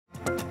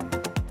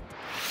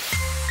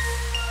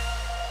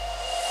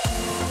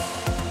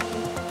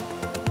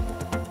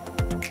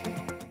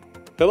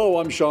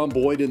Hello, I'm Sean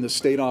Boyd in the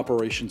State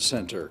Operations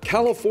Center.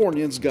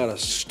 Californians got a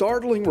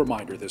startling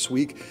reminder this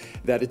week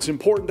that it's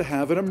important to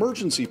have an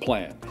emergency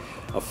plan.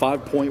 A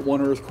 5.1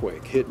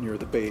 earthquake hit near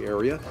the Bay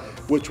Area,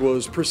 which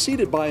was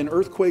preceded by an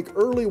earthquake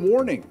early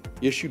warning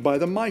issued by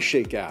the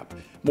MyShake app.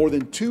 More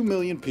than 2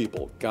 million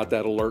people got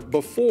that alert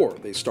before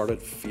they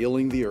started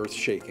feeling the earth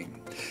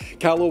shaking.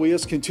 Cal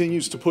OES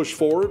continues to push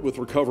forward with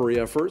recovery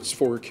efforts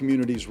for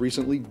communities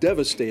recently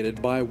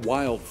devastated by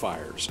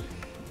wildfires.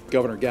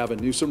 Governor Gavin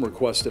Newsom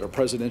requested a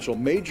presidential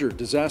major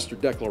disaster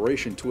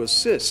declaration to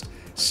assist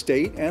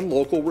state and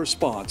local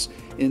response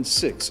in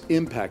 6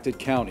 impacted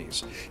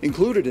counties.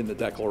 Included in the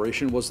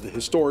declaration was the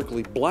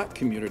historically black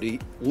community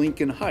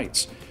Lincoln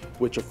Heights,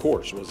 which of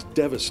course was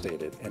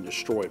devastated and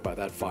destroyed by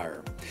that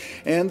fire.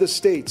 And the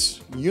state's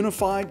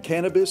Unified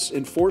Cannabis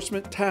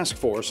Enforcement Task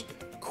Force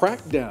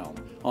cracked down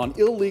on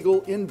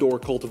illegal indoor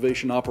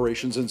cultivation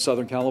operations in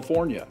Southern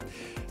California.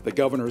 The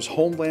governor's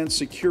Homeland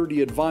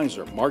Security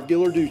Advisor, Mark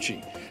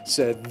Ghilarducci,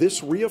 said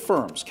this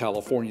reaffirms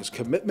California's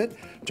commitment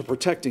to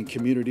protecting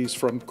communities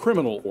from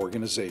criminal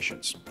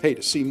organizations. Hey,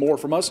 to see more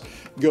from us,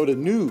 go to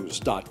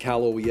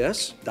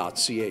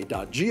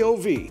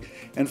news.caloes.ca.gov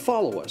and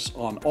follow us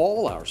on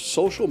all our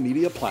social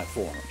media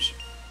platforms.